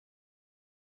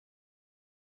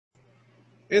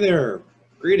Hey there,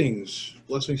 greetings,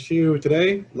 blessings to you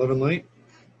today, love and light,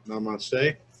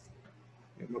 namaste,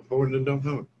 and my poet and don't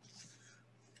know it.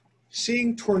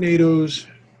 Seeing tornadoes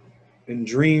in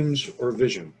dreams or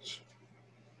visions.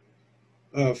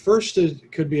 First,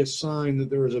 it could be a sign that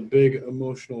there is a big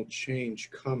emotional change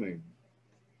coming.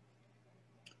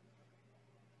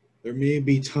 There may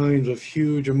be times of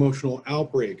huge emotional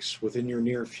outbreaks within your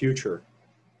near future.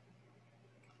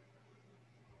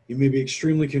 You may be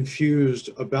extremely confused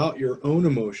about your own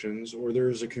emotions, or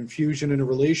there's a confusion in a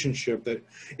relationship that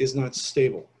is not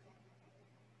stable.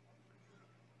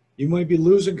 You might be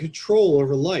losing control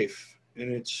over life,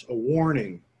 and it's a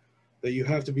warning that you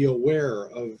have to be aware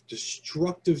of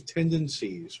destructive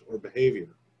tendencies or behavior.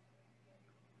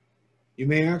 You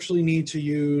may actually need to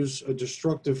use a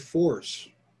destructive force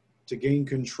to gain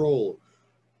control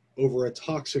over a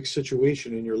toxic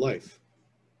situation in your life.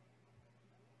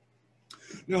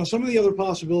 Now, some of the other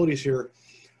possibilities here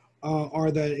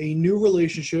are that a new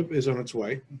relationship is on its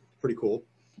way. Pretty cool.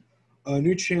 A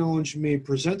new challenge may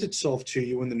present itself to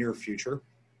you in the near future.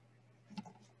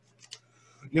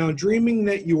 Now, dreaming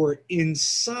that you are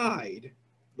inside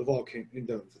the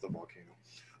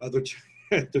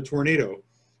the tornado,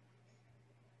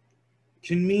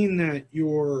 can mean that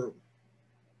you're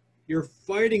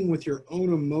fighting with your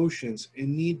own emotions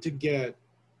and need to get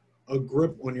a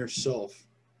grip on yourself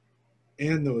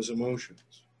and those emotions.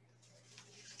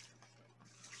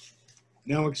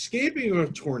 Now, escaping a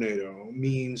tornado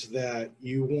means that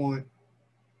you want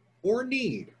or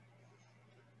need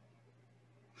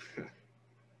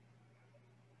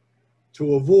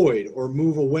to avoid or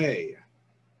move away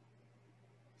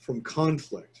from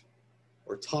conflict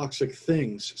or toxic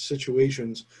things,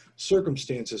 situations,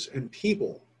 circumstances, and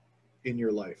people in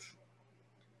your life.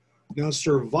 Now,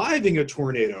 surviving a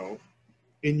tornado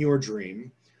in your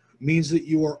dream means that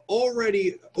you are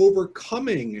already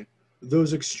overcoming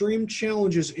those extreme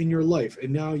challenges in your life,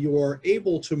 and now you are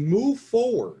able to move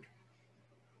forward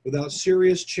without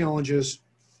serious challenges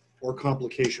or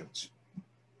complications.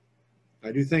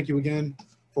 I do thank you again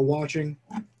for watching.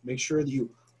 Make sure that you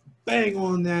bang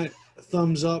on that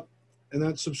thumbs up and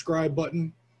that subscribe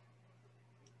button.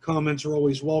 Comments are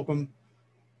always welcome.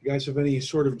 If you guys have any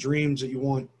sort of dreams that you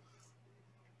want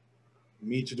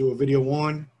me to do a video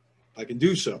on, I can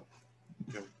do so,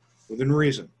 within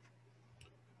reason.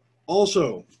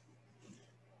 Also,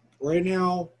 right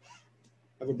now,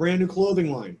 I have a brand new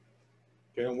clothing line.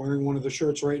 Okay, I'm wearing one of the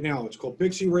shirts right now. It's called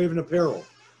Pixie Raven Apparel.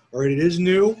 All right, it is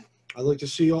new. I'd like to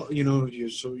see all,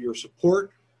 your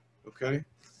support. Okay,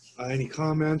 any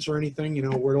comments or anything,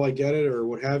 where do I get it or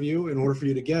what have you. In order for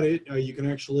you to get it, you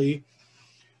can actually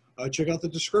check out the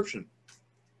description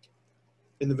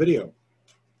in the video.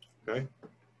 Okay,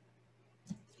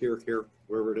 here,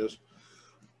 wherever it is.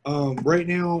 Right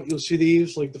now, you'll see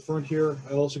these, like the front here.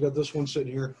 I also got this one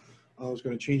sitting here. I was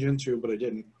going to change into, but I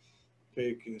didn't.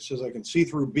 Okay, it says I can see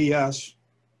through BS,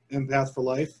 empath for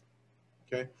life.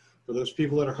 Okay, for those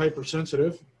people that are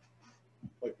hypersensitive,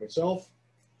 like myself.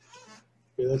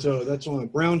 Okay, that's on a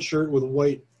brown shirt with a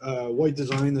white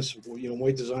design. This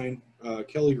white design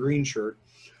Kelly green shirt.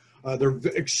 They're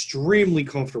extremely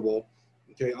comfortable.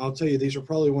 Okay, I'll tell you, these are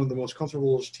probably one of the most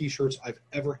comfortable T-shirts I've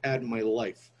ever had in my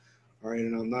life. All right,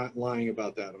 and I'm not lying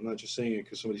about that. I'm not just saying it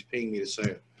because somebody's paying me to say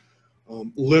it.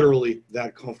 Literally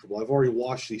that comfortable. I've already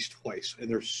washed these twice, and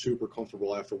they're super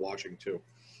comfortable after washing too.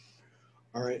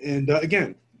 All right, and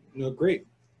again, great.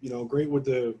 Great with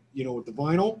the with the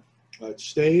vinyl. It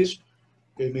stays.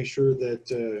 Okay, make sure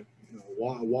that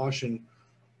washing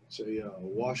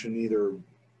either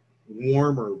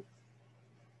warm or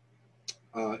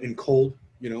in cold.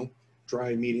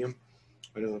 Dry, medium.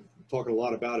 I know I'm talking a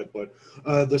lot about it, but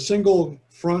the single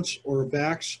fronts or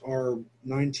backs are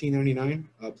 $19.99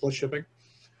 plus shipping.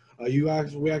 We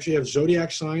actually have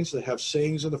zodiac signs that have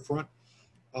sayings in the front,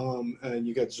 and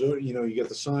you got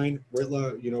the sign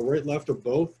right left of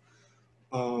both.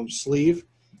 Sleeve.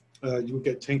 You would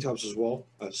get tank tops as well,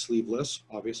 sleeveless,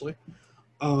 obviously,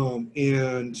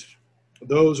 and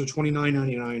those are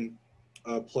 $29.99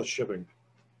 plus shipping.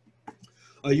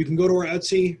 You can go to our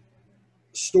Etsy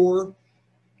store.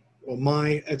 Well,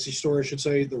 my Etsy store, I should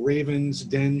say, the Raven's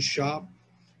Den shop,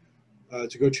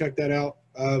 to go check that out.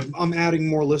 I'm adding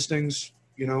more listings,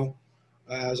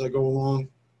 as I go along.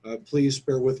 Please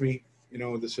bear with me.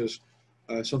 This is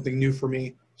something new for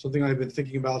me, something I've been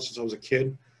thinking about since I was a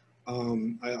kid.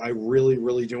 I really,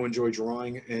 really do enjoy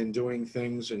drawing and doing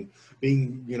things and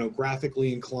being,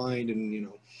 graphically inclined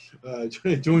and,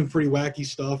 doing pretty wacky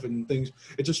stuff and things.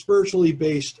 It's a spiritually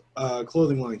based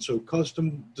clothing line. So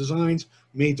custom designs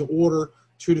made to order,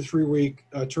 2 to 3 week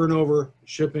turnover,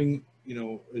 shipping you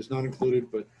know, is not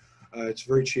included, but it's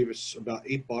very cheap. It's about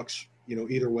 $8, you know,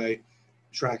 either way,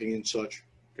 tracking and such.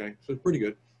 Okay, so it's pretty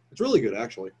good. It's really good,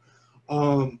 actually.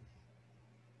 Um,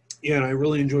 yeah, and I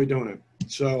really enjoy doing it.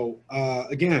 So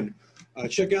again,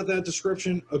 check out that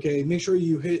description. Okay, make sure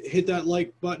you hit that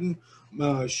like button.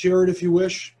 Share it if you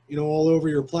wish. You know, all over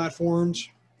your platforms.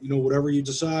 You know, whatever you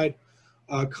decide.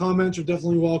 Comments are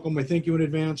definitely welcome. I thank you in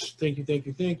advance. Thank you, thank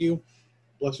you, thank you.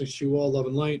 Blessings to you all. Love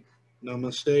and light.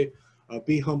 Namaste.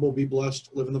 Be humble, be blessed,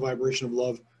 live in the vibration of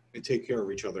love, and take care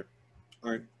of each other.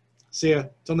 All right. See ya.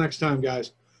 Till next time,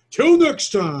 guys. Till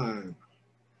next time.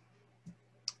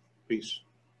 Peace.